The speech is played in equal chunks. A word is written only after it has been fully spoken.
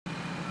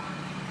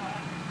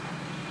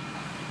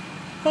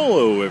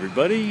Hello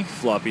everybody,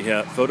 Floppy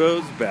Hat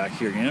Photos back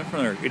here again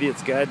from our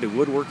Idiot's Guide to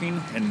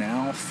Woodworking and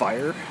now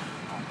Fire.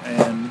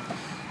 And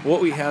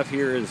what we have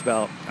here is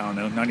about, I don't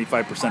know,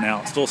 95%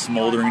 out, still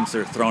smoldering, so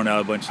they're throwing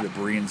out a bunch of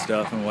debris and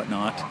stuff and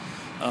whatnot.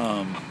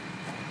 I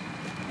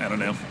don't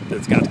know,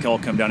 it's got to all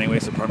come down anyway,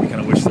 so probably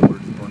kind of wish that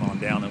would burn on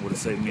down. It would have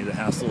saved me the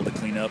hassle to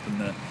clean up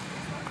and the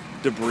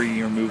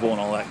debris removal and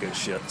all that good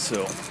shit.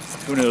 So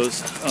who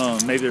knows,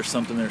 maybe there's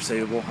something there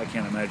savable. I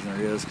can't imagine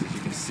there is, because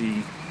you can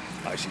see,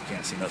 actually you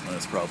can't see nothing of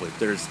this probably.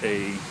 There's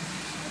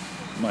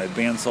my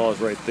bandsaw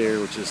is right there,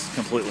 which is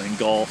completely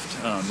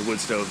engulfed. The wood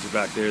stoves are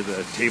back there,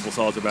 the table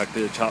saws are back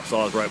there, the chop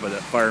saw is right by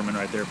that fireman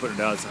right there putting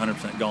it out. It's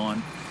 100%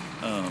 gone.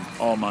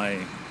 All my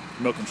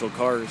remote control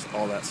cars,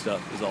 all that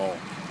stuff is all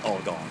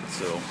gone.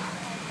 So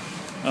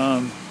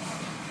I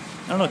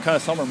don't know, kind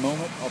of summer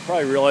moment. I'll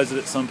probably realize it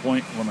at some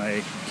point when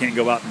I can't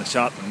go out in the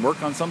shop and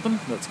work on something.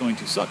 That's going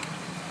to suck.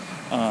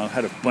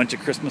 Had a bunch of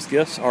Christmas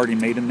gifts already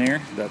made in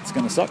there. That's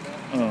going to suck.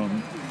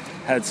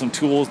 Had some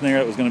tools in there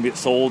that was going to be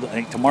sold. I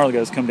think tomorrow the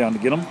guys come down to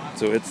get them.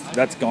 So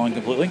that's gone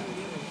completely.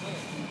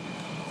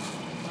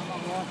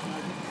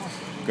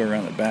 Go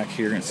around the back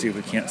here and see if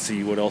we can't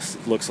see what else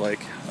it looks like.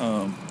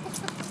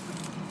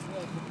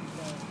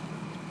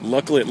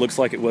 Luckily, it looks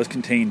like it was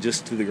contained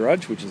just to the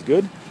garage, which is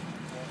good.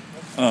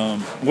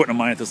 Wouldn't have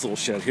minded if this little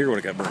shed here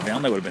would have got burned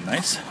down. That would have been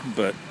nice.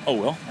 But, oh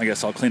well. I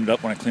guess I'll clean it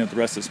up when I clean up the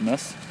rest of this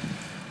mess.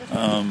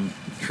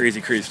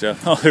 Crazy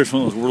stuff. Oh, there's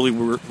one of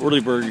those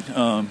whirly-bird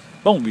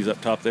bumblebees up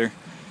top there.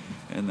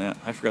 And that,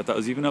 I forgot that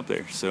was even up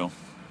there. So,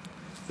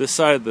 this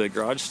side of the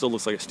garage still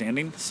looks like it's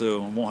standing.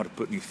 So, I won't have to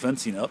put any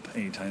fencing up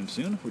anytime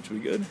soon, which will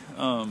be good.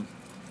 I don't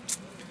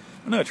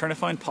know, trying to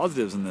find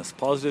positives in this.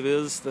 Positive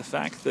is the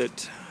fact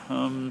that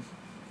I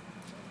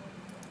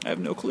have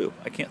no clue.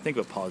 I can't think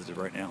of a positive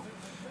right now.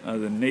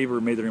 The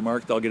neighbor made the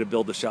remark that I'll get to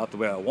build the shop the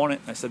way I want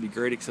it. I said it'd be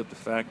great, except the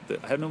fact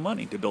that I have no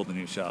money to build a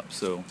new shop.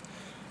 So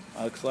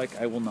looks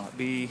like I will not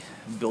be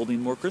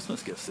building more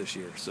Christmas gifts this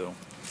year. So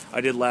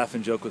I did laugh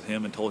and joke with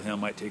him and told him I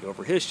might take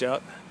over his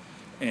shop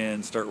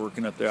and start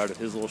working up there out at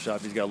his little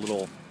shop. He's got a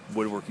little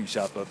woodworking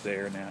shop up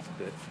there and that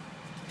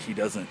he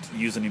doesn't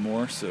use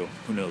anymore. So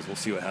who knows? We'll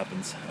see what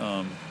happens.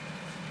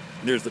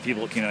 There's the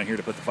people that came out here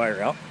to put the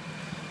fire out.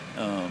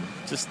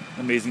 Just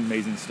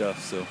amazing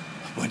stuff. So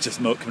a bunch of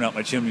smoke coming out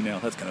my chimney now.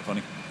 That's kind of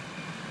funny.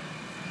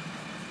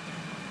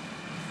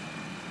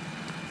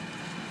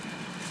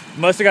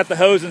 Must have got the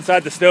hose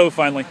inside the stove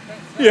finally.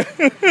 Yeah.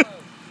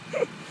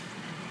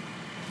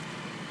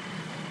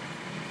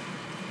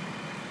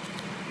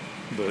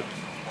 But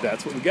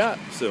that's what we got.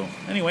 So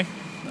anyway,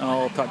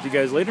 I'll talk to you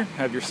guys later.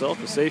 Have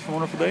yourself a safe and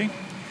wonderful day.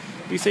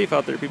 Be safe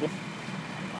out there, people.